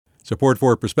Support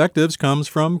for Perspectives comes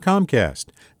from Comcast,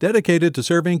 dedicated to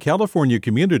serving California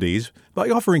communities by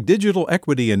offering digital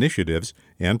equity initiatives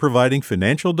and providing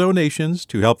financial donations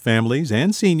to help families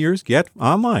and seniors get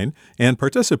online and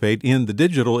participate in the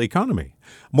digital economy.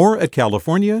 More at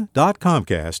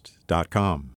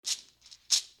california.comcast.com.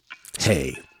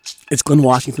 Hey, it's Glenn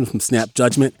Washington from Snap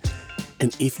Judgment,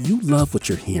 and if you love what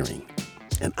you're hearing,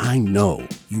 and I know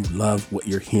you love what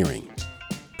you're hearing,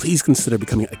 please consider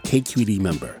becoming a KQED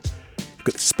member. You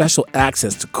get special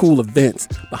access to cool events,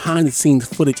 behind-the-scenes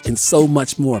footage, and so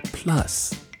much more.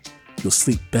 Plus, you'll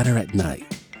sleep better at night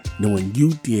knowing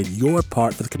you did your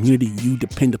part for the community you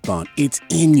depend upon. It's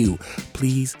in you.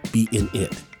 Please be in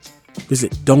it.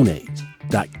 Visit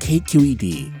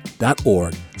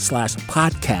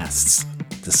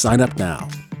donate.kqed.org/podcasts to sign up now.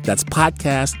 That's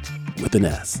podcast with an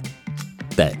S.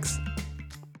 Thanks.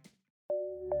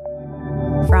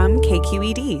 From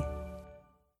KQED.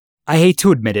 I hate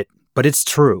to admit it, but it's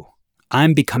true.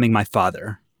 I'm becoming my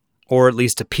father. Or at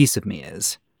least a piece of me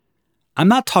is. I'm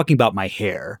not talking about my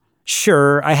hair.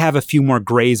 Sure, I have a few more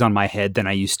grays on my head than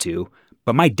I used to,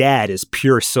 but my dad is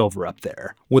pure silver up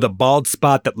there, with a bald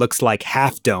spot that looks like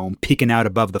Half Dome peeking out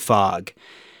above the fog.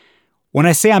 When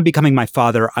I say I'm becoming my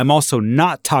father, I'm also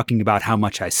not talking about how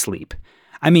much I sleep.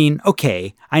 I mean,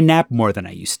 okay, I nap more than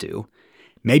I used to.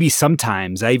 Maybe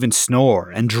sometimes I even snore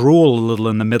and drool a little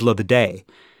in the middle of the day.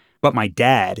 But my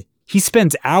dad, he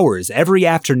spends hours every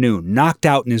afternoon knocked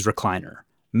out in his recliner,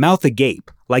 mouth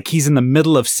agape, like he's in the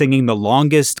middle of singing the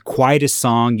longest, quietest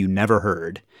song you never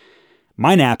heard.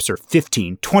 My naps are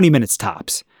 15, 20 minutes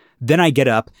tops. Then I get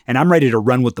up and I'm ready to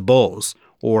run with the bulls,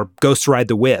 or ghost ride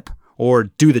the whip, or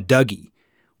do the Dougie,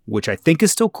 which I think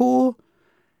is still cool.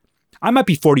 I might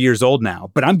be 40 years old now,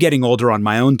 but I'm getting older on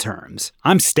my own terms.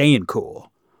 I'm staying cool.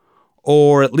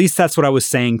 Or at least that's what I was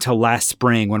saying till last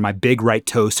spring when my big right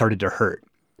toe started to hurt.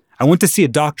 I went to see a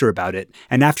doctor about it,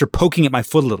 and after poking at my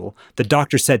foot a little, the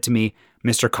doctor said to me,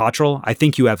 "Mr. Cottrell, I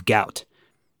think you have gout."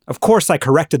 Of course, I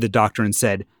corrected the doctor and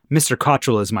said, "Mr.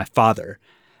 Cottrell is my father."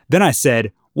 Then I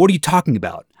said, "What are you talking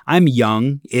about? I'm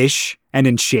young-ish and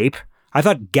in shape. I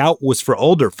thought gout was for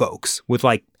older folks with,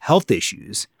 health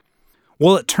issues."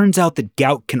 Well, it turns out that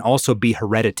gout can also be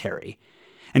hereditary.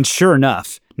 And sure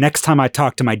enough, next time I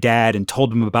talked to my dad and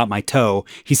told him about my toe,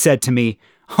 he said to me,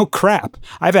 "Oh crap,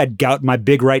 I've had gout in my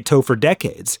big right toe for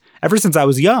decades, ever since I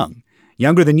was young,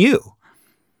 younger than you."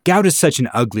 Gout is such an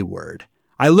ugly word.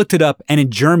 I looked it up, and in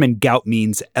German, gout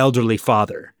means elderly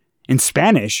father. In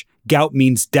Spanish, gout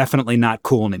means definitely not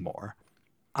cool anymore.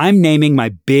 I'm naming my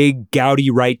big, gouty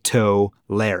right toe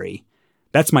Larry.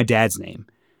 That's my dad's name.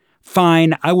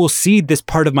 Fine, I will cede this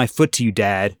part of my foot to you,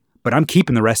 Dad, but I'm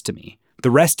keeping the rest of me. The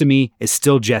rest of me is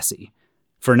still Jesse.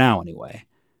 For now, anyway.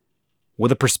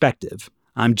 With a perspective,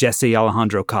 I'm Jesse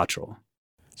Alejandro Cottrell.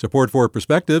 Support for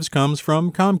Perspectives comes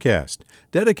from Comcast,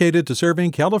 dedicated to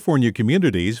serving California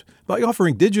communities by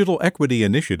offering digital equity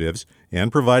initiatives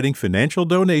and providing financial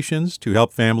donations to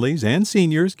help families and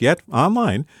seniors get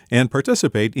online and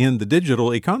participate in the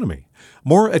digital economy.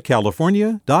 More at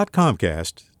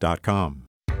california.comcast.com.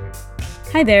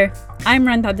 Hi there, I'm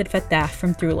Rand Abdel-Fattah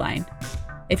from Throughline.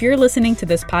 If you're listening to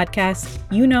this podcast,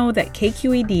 you know that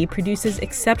KQED produces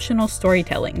exceptional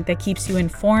storytelling that keeps you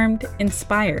informed,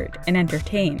 inspired, and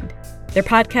entertained. Their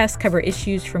podcasts cover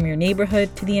issues from your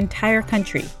neighborhood to the entire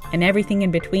country and everything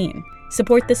in between.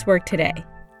 Support this work today.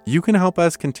 You can help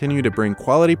us continue to bring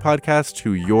quality podcasts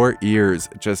to your ears.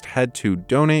 Just head to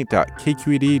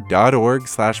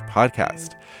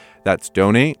donate.kqed.org/podcast. That's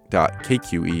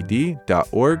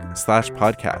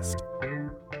donate.kqed.org/podcast.